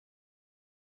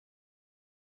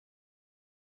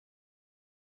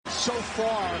so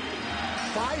far,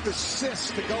 5 assists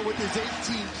to go with his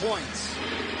 18 points.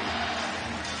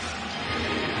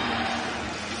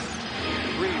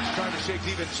 Reaves trying to shake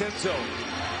DiVincenzo.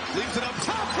 Leaves it up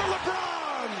top for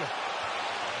LeBron.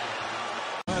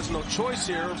 Has no choice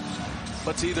here,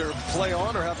 but to either play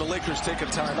on or have the Lakers take a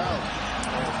timeout.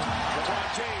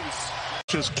 LeBron James.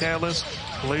 Just careless,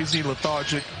 lazy,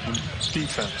 lethargic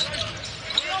defense.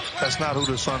 That's not who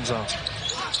the Suns are.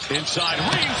 Inside,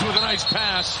 Reaves with a nice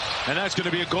pass, and that's going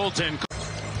to be a goaltend.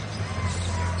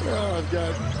 Oh, I've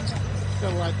got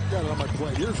it on my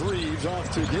plate. Here's Reaves off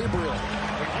to Gabriel.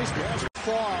 Nice pass.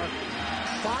 Far,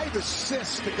 5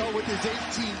 assists to go with his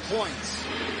 18 points.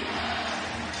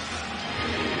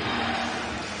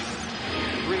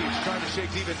 Reaves trying to shake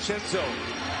DiVincenzo.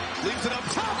 Leaves it up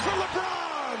top for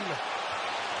LeBron.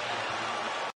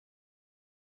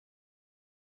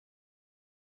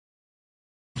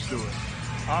 Do it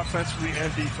offensively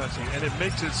and defensively, and it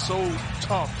makes it so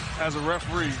tough as a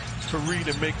referee to read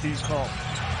and make these calls.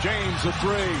 James a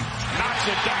three, knocks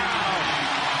it down.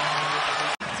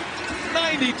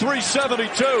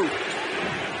 93-72.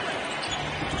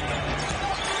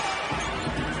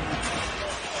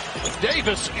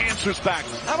 Davis answers back.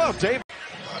 How about Davis?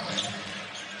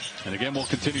 And again, we'll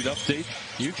continue to update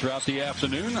you throughout the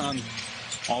afternoon on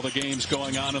all the games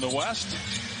going on in the West.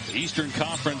 The Eastern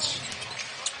Conference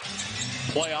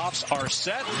playoffs are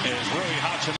set. And Rui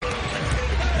Hachimura.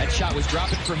 That shot was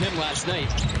dropping for him last night.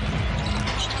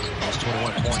 Lost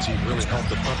 21 points. He really helped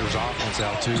the Thunder's offense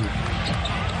out, too.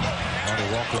 Lonnie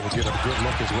Walker will get a good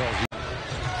look as well.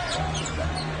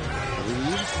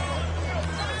 Reaves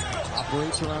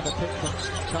operates around the pick from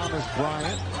Thomas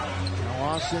Bryant. Now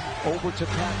Austin over to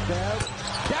Pat Bev.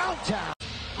 Downtown.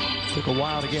 Took a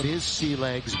while to get his sea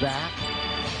legs back.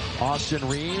 Austin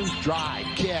Reaves, drive,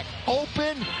 kick,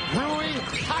 open, Rui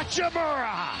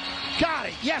Hachimura. Got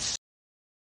it, yes.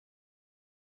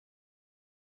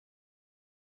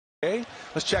 Okay,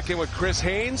 let's check in with Chris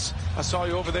Haynes. I saw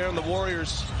you over there in the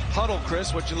Warriors huddle,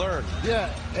 Chris. What'd you learn?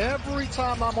 Yeah, every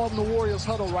time I'm on the Warriors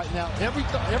huddle right now, every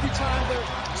time they're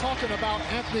talking about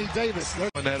Anthony Davis.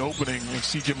 In that opening, and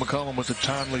C.J. McCollum with a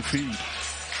timely feed.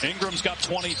 Ingram's got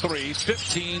 23,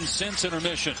 15 since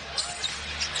intermission.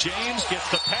 James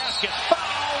gets the pass, gets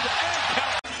fouled, and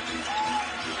count.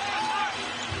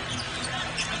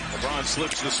 LeBron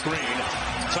slips the screen,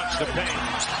 touch the paint,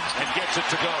 and gets it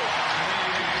to go.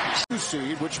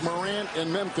 Seed, which Morant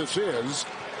and Memphis is,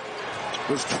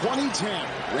 was 2010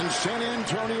 when San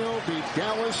Antonio beat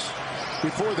Dallas.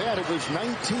 Before that, it was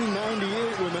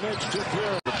 1998 when the Nets took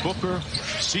care of Booker,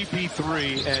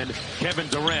 CP3, and Kevin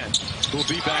Durant will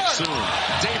be back soon.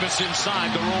 Davis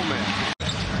inside the roll man.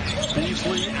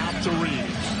 Beasley out to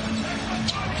Reaves.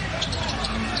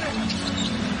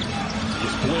 The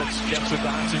blitz gets it to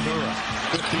Hachimura.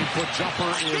 15-foot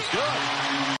jumper is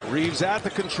good. Reaves at the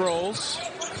controls.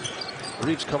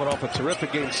 Reaves coming off a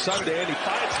terrific game Sunday, and he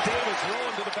finds Davis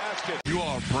rolling to the basket. You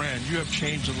are a brand. You have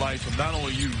changed the life of not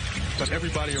only you, but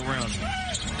everybody around you.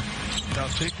 Now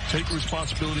take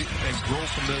responsibility and grow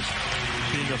from this,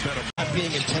 being a better. Not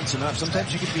being intense enough.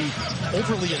 Sometimes you can be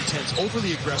overly intense,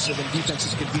 overly aggressive, and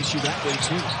defenses can beat you that way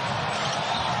too.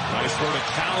 Nice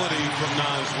verticality from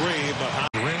Naz Reid, but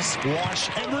Rinse, wash,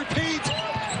 and repeat.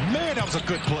 Man, that was a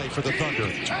good play for the Thunder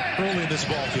early in this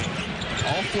ball game.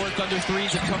 All 4 Thunder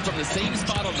threes have come from the same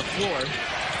spot on the floor.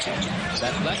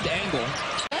 That left angle.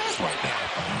 Right now.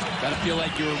 Gotta feel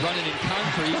like you were running in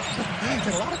concrete.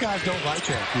 A lot of guys don't like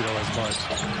that, as much.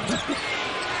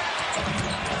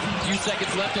 A few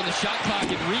seconds left on the shot clock,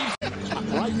 and Reaves.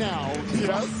 right now.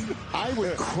 Yes. I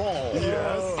would crawl.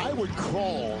 Yes. I would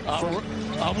crawl.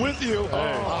 I'm with you.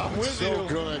 I'm with you. So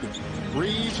good.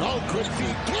 Reaves. Oh, good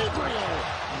feet. Gabriel.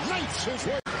 Nice his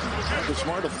way. The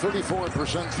Smart, a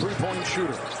 34% three-point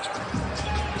shooter.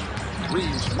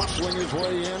 Reaves muscling his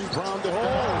way in from the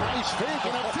nice fake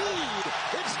and a feed.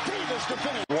 It's Davis to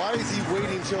finish. Why is he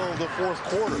waiting till the fourth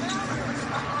quarter?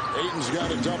 Ayton's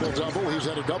got a double-double. He's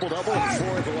had a double-double in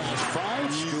 4 of the last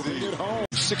 5. Scooping it home.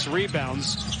 6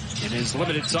 rebounds in his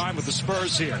limited time with the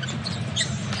Spurs here.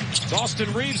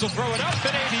 Austin Reaves will throw it up,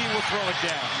 and AD will throw it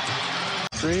down.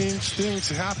 Strange things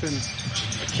happen.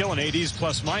 They're killing AD's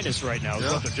plus-minus right now is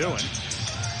what they're doing.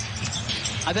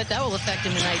 I bet that will affect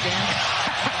him tonight, Dan.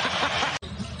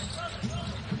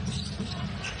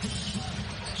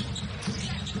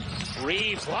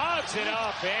 Reaves lobs it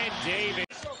up, and Davis.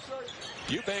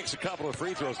 Eubanks a couple of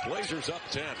free throws. Blazers up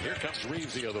 10. Here comes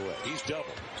Reaves the other way. He's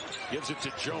double. Gives it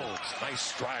to Jones. Nice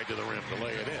stride to the rim to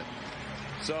lay it in.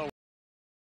 So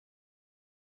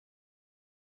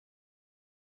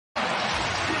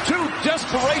 2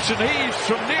 desperation heaves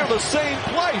from near the same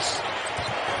place.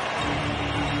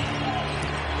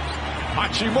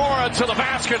 Hachimura to the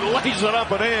basket, lays it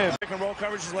up and in. Pick and roll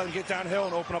coverage is let him get downhill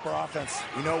and open up our offense.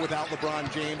 You know, without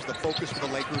LeBron James, the focus for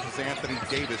the Lakers is Anthony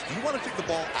Davis. Do you want to take the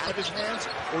ball out of his hands?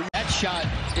 That shot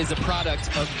is a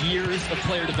product of years of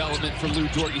player development for Lou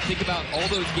Dort. You think about all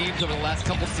those games over the last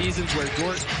couple seasons where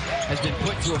Dort has been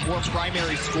put to a more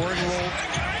primary scoring role,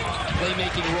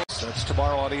 playmaking role. That's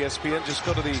tomorrow on ESPN. Just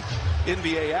go to the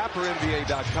NBA app or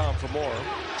NBA.com for more.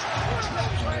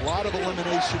 A lot of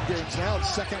elimination games now.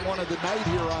 It's second one of the night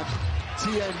here on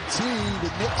TNT. The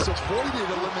Knicks avoided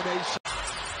elimination.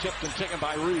 Tipped and taken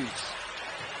by Reaves.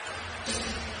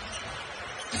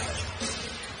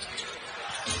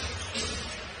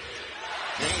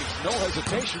 James, no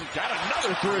hesitation, got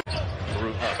another three.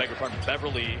 Beg your pardon,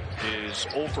 Beverly is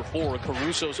 0 for 4.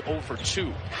 Caruso's 0 for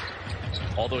 2.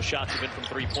 All those shots have been from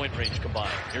three-point range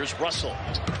combined. Here's Russell,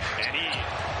 and he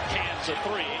cans a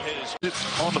three.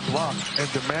 On the block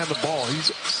and demand the ball.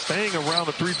 He's staying around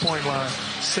the three-point line,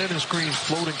 setting screens,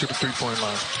 floating to the three-point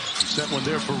line. Set one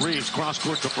there for Reaves, cross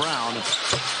court to Brown.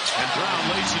 And Brown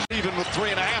lays it even with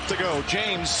 3.5 to go.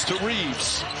 James to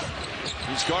Reaves.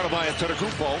 He's guarded by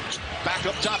Antetokounmpo. Back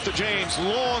up top to James.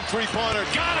 Long three-pointer.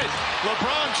 Got it!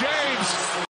 LeBron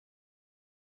James.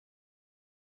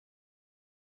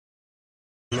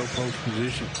 Low post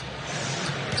position.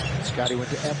 Scotty went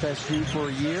to FSU for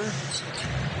a year.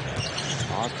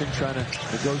 Austin trying to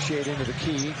negotiate into the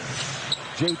key.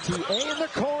 JTA in the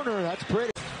corner. That's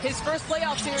pretty. His first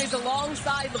playoff series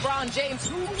alongside LeBron James,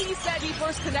 who he said he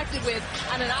first connected with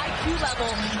on an IQ level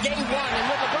day one. And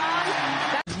with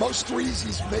LeBron, most threes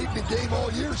he's made in the game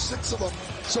all year, 6 of them.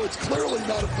 So it's clearly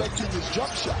not affecting his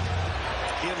jump shot.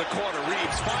 In the corner,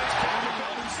 Reaves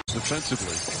finds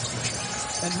defensively.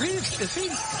 And Reaves, is he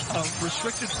a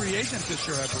restricted free agent this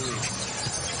year, I believe?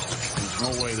 There's no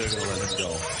way they're going to let him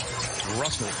go.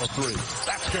 Russell, a three.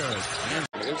 That's good.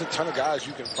 There's a ton of guys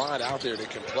you can find out there that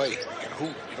can play and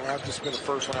hoop. You don't have to spend a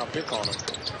first-round pick on them.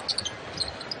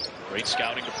 Great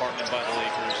scouting department by the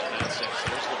Lakers in that sense.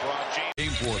 There's LeBron James.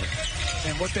 Game for them.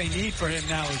 And what they need for him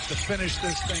now is to finish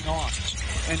this thing off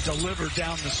and deliver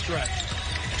down the stretch.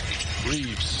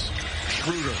 Reaves,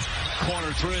 Schroeder,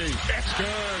 corner three. That's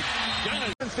good.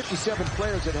 57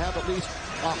 players that have at least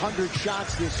 100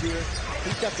 shots this year.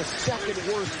 He's got the second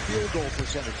worst field goal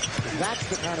percentage. That's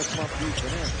the kind of slump he's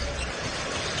been in.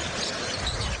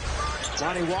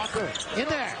 Lonnie Walker in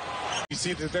there. You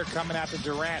see that they're coming after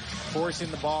Durant, forcing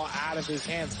the ball out of his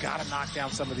hands. Got to knock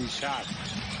down some of these shots.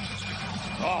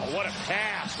 Oh, what a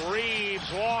pass.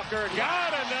 Reaves, Walker,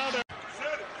 got another.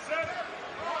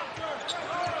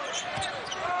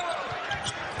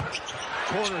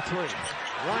 Corner three.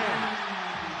 Ryan.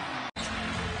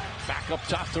 Back up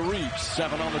top to Reaves.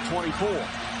 7 on the 24.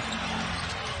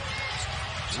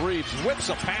 Reaves whips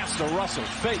a pass to Russell.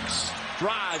 Fakes.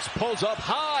 Drives. Pulls up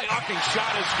high. Knocking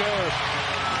shot is good.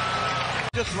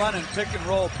 Just running pick and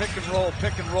roll, pick and roll,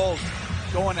 pick and roll.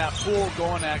 Going at Poole,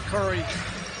 going at Curry.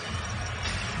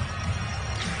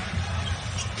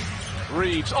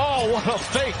 Reaves. Oh, what a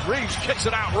fake. Reaves kicks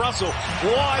it out. Russell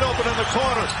wide open in the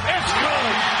corner. It's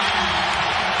good.